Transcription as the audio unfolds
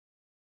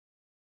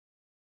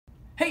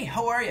Hey,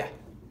 how are you?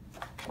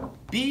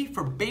 B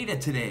for beta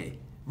today.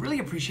 Really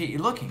appreciate you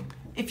looking.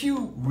 If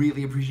you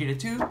really appreciate it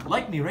too,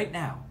 like me right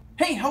now.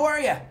 Hey, how are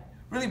you?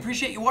 Really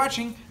appreciate you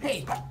watching.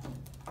 Hey,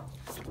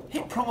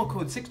 hit promo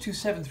code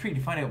 6273 to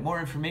find out more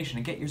information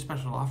and get your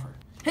special offer.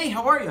 Hey,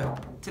 how are you?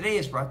 Today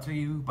is brought to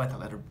you by the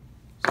letter...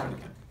 Start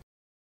again.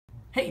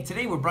 Hey,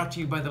 today we're brought to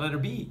you by the letter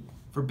B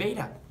for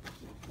beta.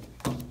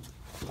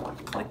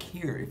 Click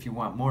here if you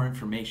want more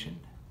information.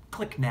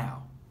 Click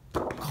now.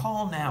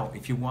 Call now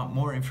if you want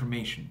more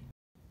information.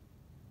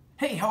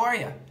 Hey, how are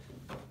you?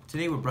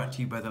 Today we're brought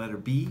to you by the letter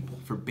B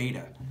for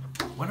beta.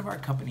 One of our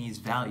company's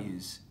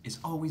values is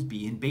always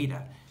be in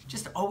beta.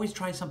 Just always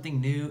try something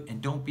new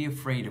and don't be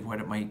afraid of what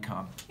it might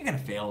come. You're gonna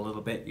fail a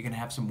little bit, you're gonna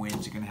have some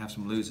wins, you're gonna have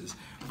some loses.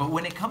 But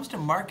when it comes to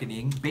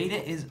marketing,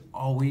 beta is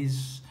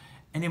always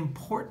an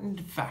important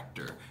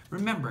factor.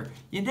 Remember,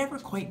 you never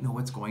quite know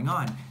what's going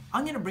on.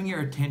 I'm gonna bring your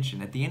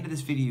attention, at the end of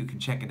this video you can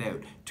check it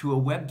out, to a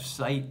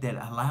website that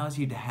allows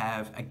you to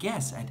have a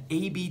guess at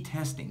A/B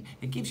testing.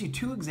 It gives you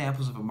two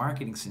examples of a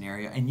marketing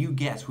scenario and you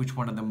guess which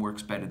one of them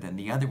works better than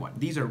the other one.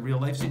 These are real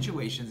life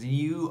situations and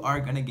you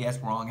are gonna guess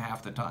wrong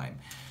half the time.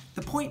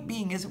 The point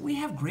being is that we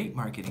have great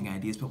marketing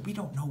ideas, but we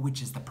don't know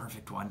which is the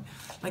perfect one.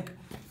 Like,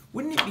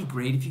 wouldn't it be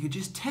great if you could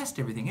just test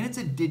everything? And it's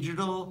a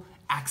digital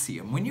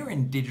axiom. When you're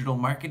in digital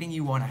marketing,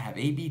 you want to have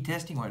A/B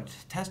testing, you want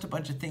to test a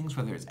bunch of things,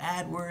 whether it's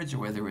AdWords or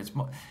whether it's,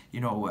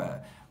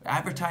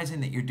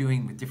 advertising that you're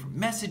doing with different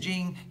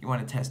messaging. You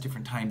want to test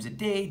different times a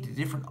day to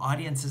different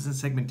audiences and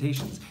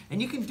segmentations. And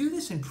you can do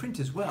this in print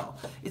as well.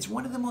 It's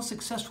one of the most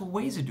successful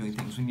ways of doing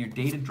things. When your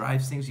data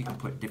drives things, you can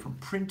put different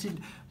printed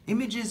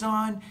images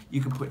on, you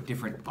can put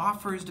different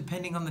offers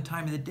depending on the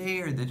time of the day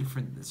or the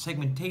different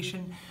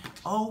segmentation.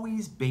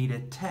 Always beta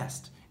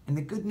test. And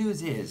the good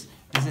news is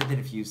that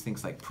if you use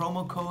things like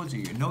promo codes or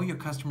you know your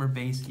customer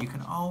base, you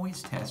can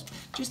always test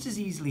just as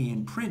easily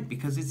in print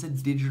because it's a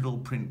digital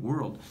print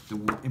world, the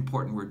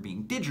important word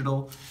being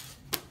digital,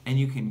 and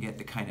you can get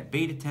the kind of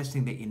beta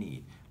testing that you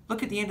need.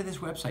 Look at the end of this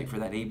website for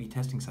that A/B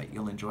testing site.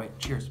 You'll enjoy it.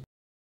 Cheers.